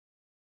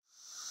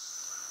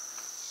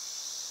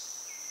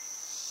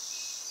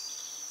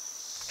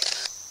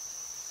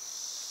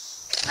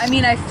I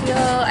mean, I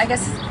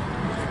guess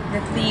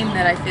the theme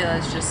that I feel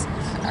is just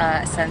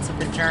a sense of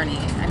the journey.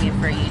 I mean,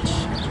 for each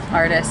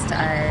artist,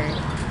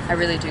 I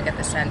really do get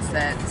the sense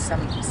that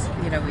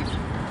we've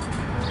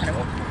kind of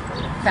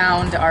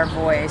found our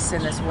voice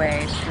in this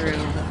way through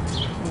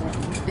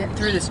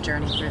this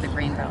journey through the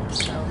Greenbelt.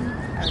 So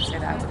I would say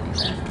that would be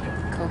the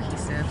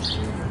cohesive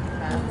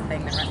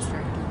thing that runs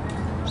through.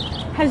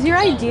 Has your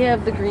idea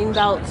of the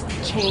Greenbelt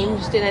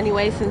changed in any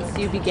way since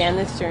you began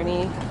this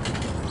journey?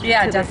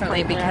 Yeah,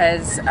 definitely,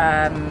 because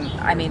I'm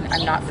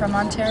not from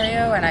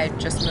Ontario, and I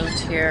just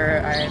moved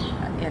here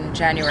in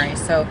January.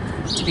 So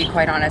to be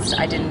quite honest,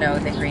 I didn't know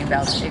the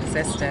Greenbelt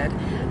existed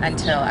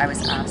until I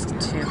was asked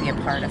to be a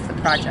part of the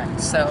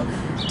project. So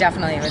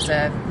definitely it was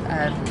a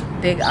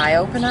big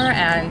eye-opener,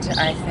 and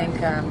I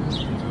think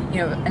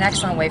an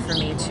excellent way for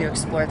me to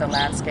explore the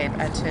landscape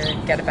and to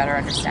get a better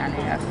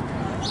understanding of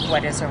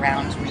what is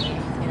around me,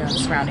 the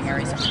surrounding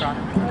areas of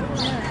Toronto.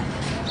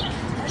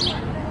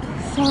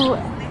 So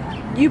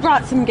you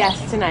brought some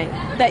guests tonight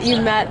that you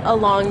met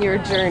along your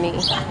journey.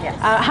 Yes.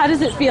 How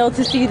does it feel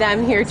to see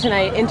them here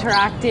tonight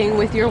interacting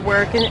with your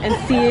work and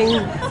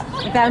seeing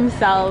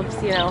themselves,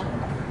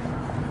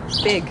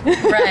 big?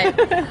 Right.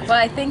 Well,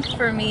 I think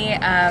for me,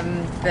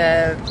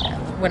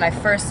 when I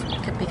first,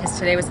 because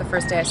today was the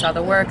first day I saw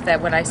the work,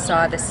 that when I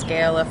saw the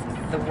scale of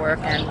the work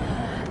and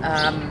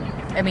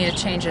it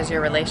changes your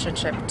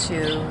relationship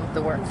to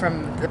the work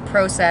from the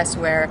process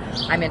where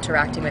I'm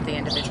interacting with the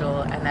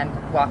individual and then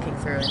walking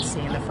through and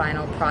seeing the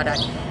final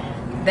product.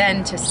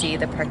 Then to see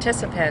the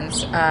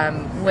participants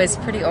was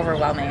pretty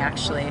overwhelming,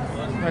 actually.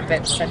 I'm a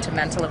bit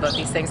sentimental about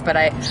these things, but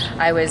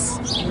I was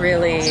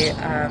really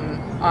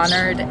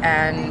honored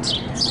and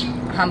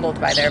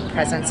humbled by their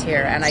presence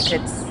here, and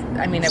it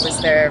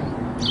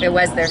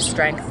was their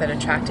strength that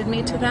attracted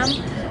me to them.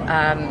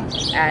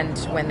 And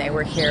when they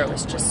were here, it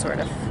was just sort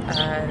of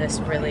this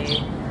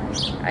really,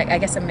 I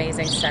guess,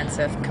 amazing sense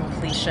of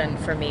completion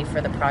for me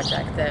for the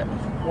project, that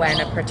when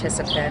a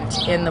participant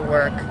in the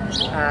work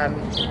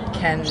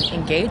can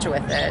engage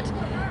with it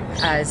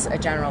as a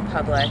general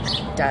public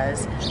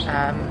does,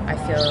 I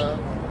feel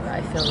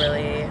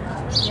really,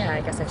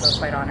 I guess I feel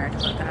quite honored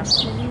about that.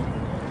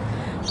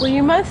 Well,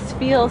 you must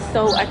feel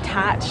so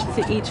attached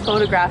to each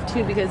photograph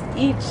too, because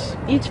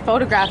each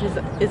photograph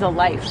is a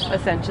life,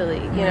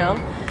 essentially,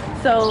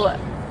 So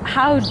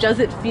how does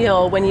it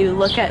feel when you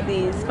look at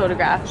these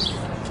photographs?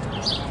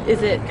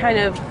 Is it kind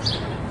of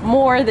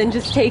more than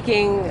just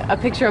taking a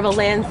picture of a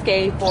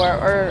landscape or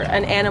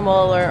an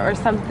animal or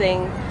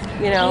something,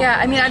 Yeah,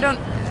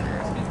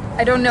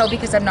 I don't know,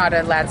 because I'm not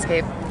a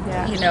landscape.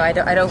 Yeah.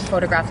 I don't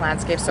photograph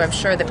landscapes, so I'm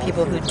sure that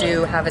people who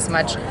do have as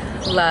much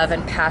love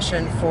and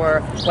passion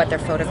for what they're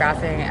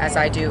photographing as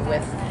I do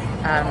with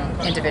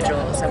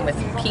individuals and with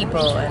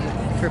people and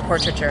through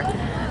portraiture.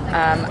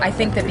 I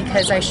think that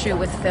because I shoot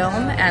with film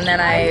and then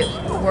I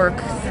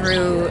work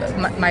through,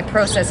 my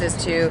process is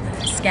to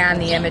scan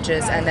the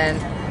images and then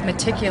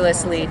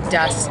meticulously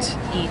dust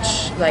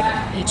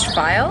each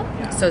file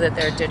so that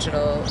they're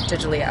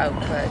digitally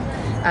output.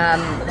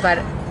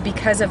 But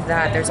because of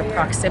that, there's a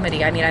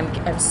proximity.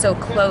 I'm so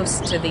close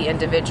to the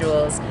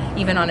individuals,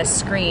 even on a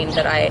screen,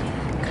 that I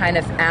kind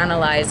of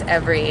analyze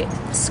every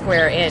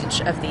square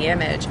inch of the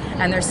image.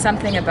 And there's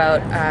something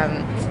about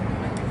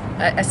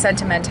a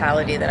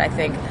sentimentality that I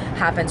think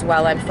happens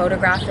while I'm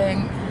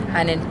photographing,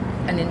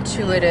 an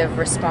intuitive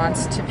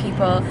response to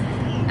people.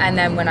 And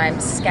then when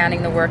I'm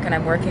scanning the work and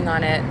I'm working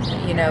on it,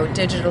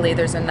 digitally,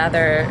 there's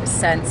another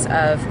sense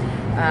of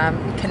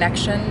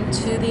connection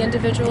to the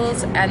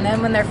individuals. And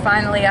then when they're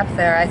finally up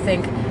there, I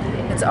think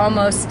it's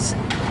almost,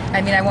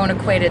 I won't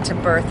equate it to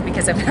birth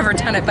because I've never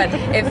done it, but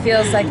it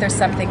feels like there's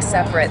something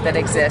separate that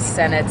exists,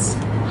 and it's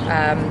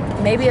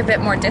maybe a bit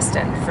more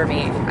distant for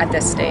me at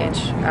this stage.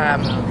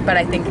 But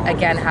I think,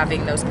 again,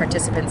 having those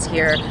participants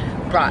here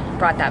brought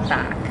that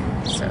back.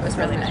 So it was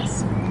really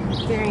nice.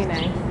 Very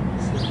nice.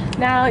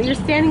 Now, you're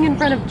standing in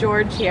front of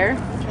George here.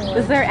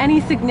 Is there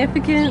any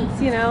significance,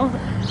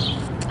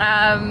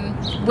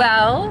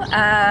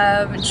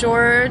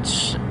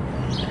 George,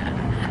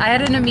 I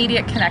had an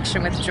immediate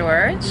connection with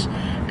George,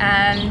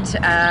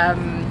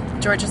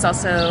 and George is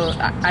also,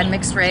 I'm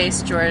mixed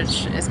race.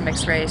 George is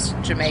mixed race,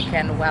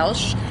 Jamaican,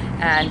 Welsh,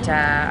 and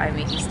I'm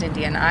East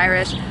Indian,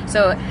 Irish.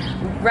 So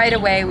right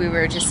away we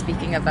were just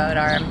speaking about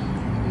our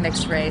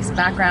mixed race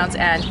backgrounds,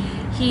 and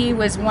he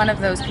was one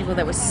of those people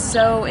that was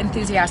so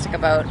enthusiastic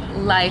about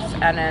life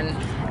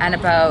and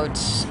about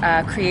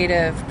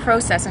creative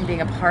process and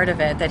being a part of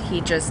it, that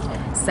he just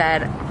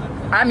said,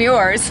 I'm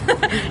yours.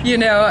 You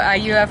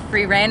have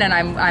free reign, and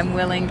I'm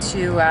willing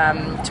to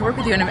work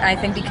with you. And I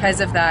think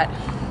because of that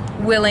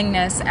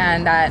willingness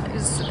and that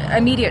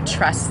immediate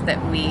trust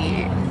that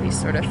we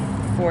sort of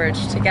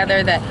forged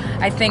together, that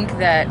I think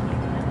that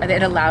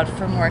it allowed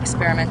for more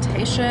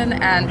experimentation.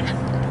 And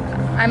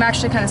I'm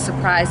actually kind of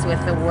surprised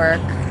with the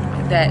work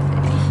that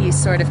he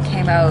sort of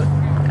came out.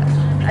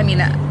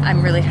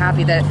 I'm really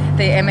happy that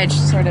the image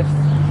sort of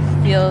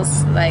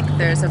feels like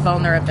there's a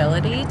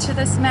vulnerability to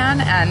this man,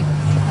 and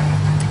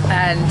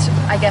And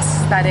I guess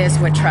that is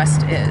what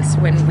trust is.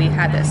 When we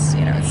had this,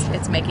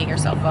 it's making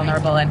yourself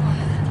vulnerable.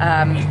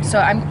 And so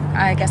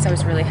I guess I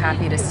was really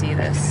happy to see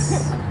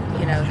this,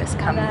 this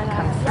come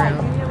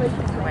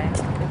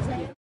through.